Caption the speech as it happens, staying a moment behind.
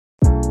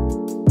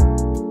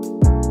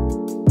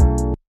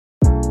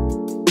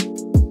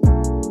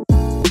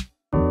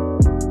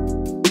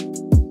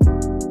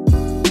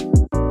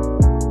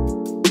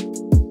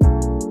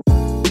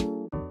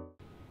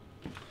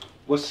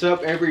What's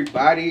up,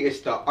 everybody?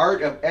 It's the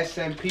Art of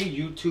SMP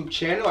YouTube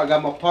channel. I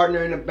got my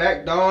partner in the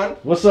back, Don.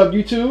 What's up,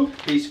 YouTube?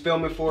 He's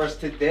filming for us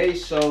today.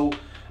 So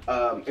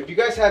if you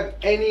guys have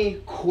any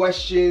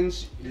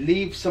questions,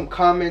 leave some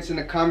comments in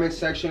the comment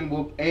section.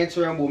 We'll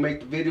answer them. We'll make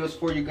the videos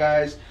for you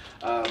guys.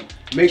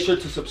 Make sure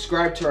to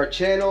subscribe to our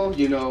channel.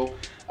 You know,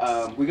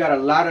 we got a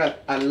lot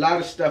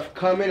of stuff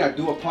coming. I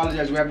do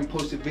apologize we haven't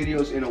posted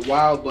videos in a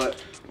while,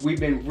 but we've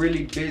been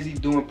really busy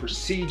doing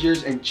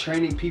procedures and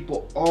training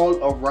people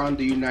all around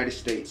the United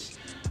States.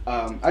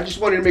 I just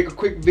wanted to make a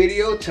quick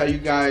video, tell you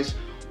guys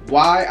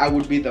why I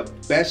would be the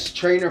best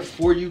trainer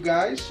for you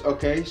guys.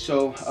 Okay,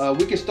 so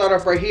we can start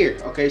off right here.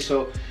 Okay,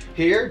 so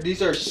here,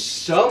 these are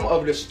some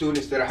of the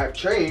students that I have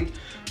trained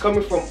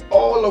coming from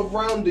all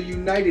around the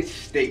United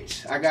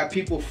States. I got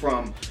people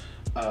from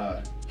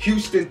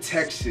Houston,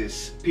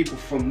 Texas, people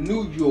from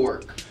New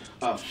York,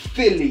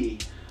 Philly,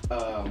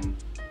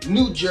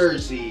 New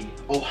Jersey,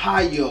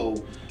 Ohio,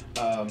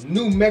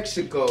 New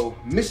Mexico,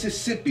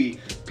 Mississippi,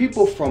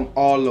 people from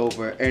all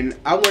over. And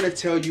I want to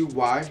tell you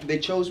why they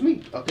chose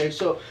me. Okay,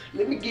 so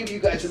let me give you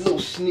guys a little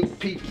sneak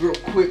peek real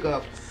quick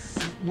of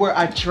where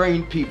I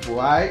train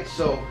people. All right,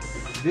 so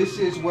this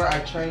is where I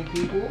train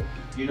people.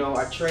 You know,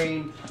 I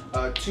train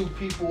 2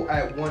 people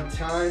at one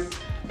time,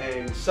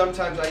 and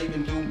sometimes I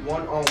even do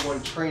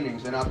one-on-one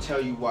trainings, and I'll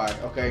tell you why.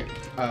 Okay,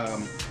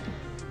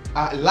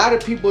 a lot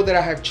of people that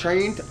I have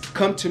trained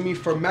come to me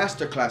for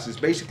master classes.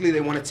 Basically, they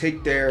want to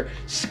take their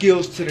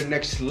skills to the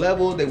next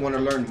level. They want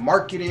to learn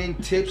marketing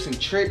tips and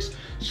tricks,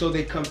 so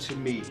they come to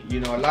me. You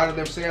know, a lot of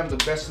them say I'm the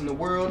best in the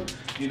world.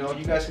 You know,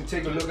 you guys can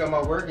take a look at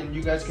my work and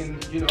you guys can,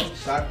 you know,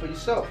 decide for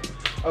yourself.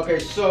 Okay,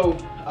 so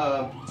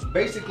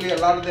basically a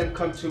lot of them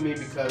come to me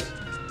because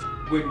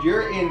when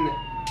you're in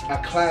a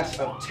class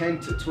of 10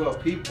 to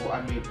 12 people,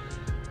 I mean,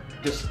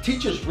 the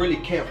teachers really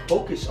can't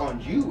focus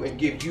on you and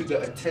give you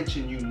the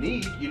attention you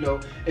need. You know,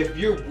 if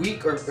you're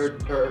weak or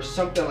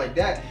something like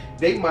that,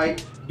 they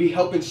might be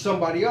helping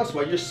somebody else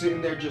while you're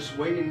sitting there just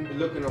waiting and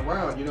looking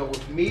around. You know,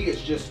 with me,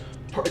 it's just,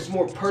 it's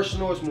more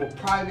personal, it's more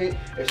private,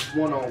 it's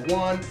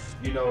one-on-one.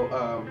 You know,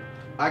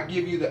 I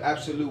give you the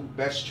absolute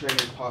best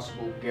training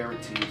possible,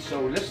 guaranteed. So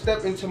let's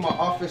step into my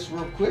office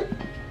real quick.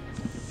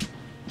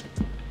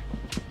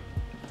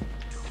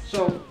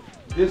 So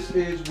this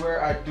is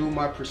where I do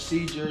my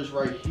procedures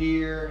right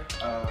here.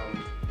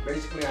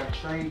 Basically, I've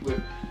trained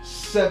with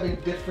 7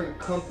 different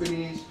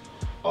companies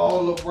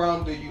all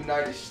around the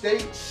United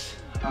States.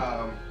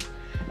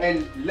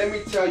 And let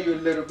me tell you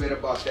a little bit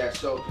about that.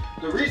 So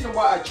the reason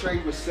why I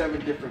trained with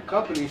 7 different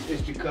companies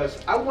is because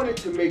I wanted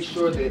to make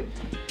sure that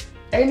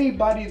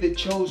anybody that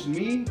chose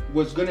me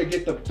was gonna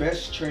get the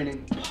best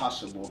training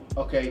possible.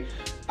 Okay,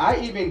 I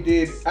even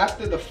did,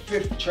 after the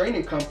 5th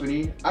training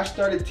company, I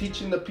started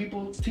teaching the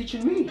people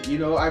teaching me. You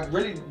know, I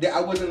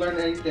wasn't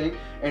learning anything,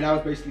 and I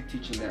was basically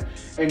teaching them.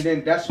 And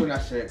then that's when I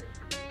said,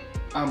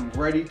 I'm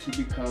ready to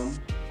become,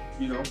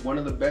 you know, one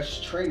of the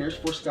best trainers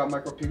for scalp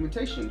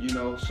micropigmentation. You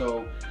know,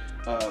 so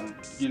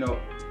you know,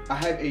 I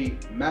have a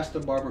master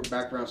barber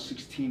background,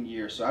 16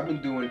 years, so I've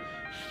been doing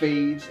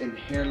fades and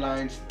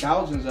hairlines,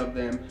 thousands of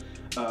them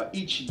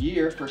each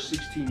year for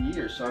 16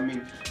 years. So I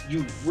mean,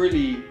 you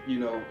really, you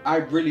know, I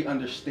really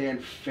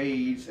understand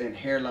fades and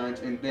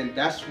hairlines, and then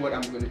that's what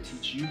I'm going to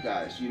teach you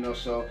guys. You know,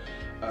 so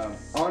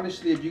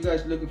honestly, if you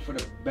guys looking for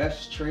the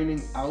best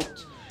training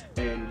out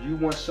and you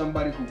want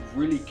somebody who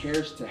really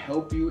cares to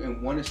help you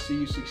and want to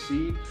see you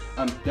succeed,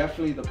 I'm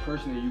definitely the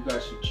person that you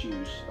guys should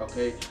choose.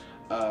 Okay,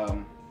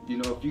 you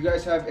know, if you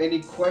guys have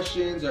any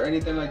questions or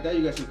anything like that,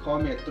 you guys can call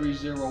me at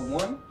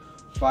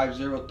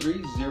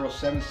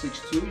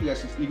 301-503-0762. You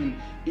guys can even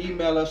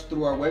email us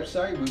through our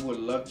website. We would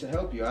love to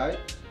help you. All right,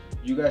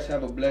 you guys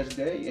have a blessed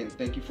day, and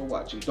thank you for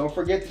watching. Don't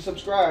forget to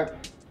subscribe.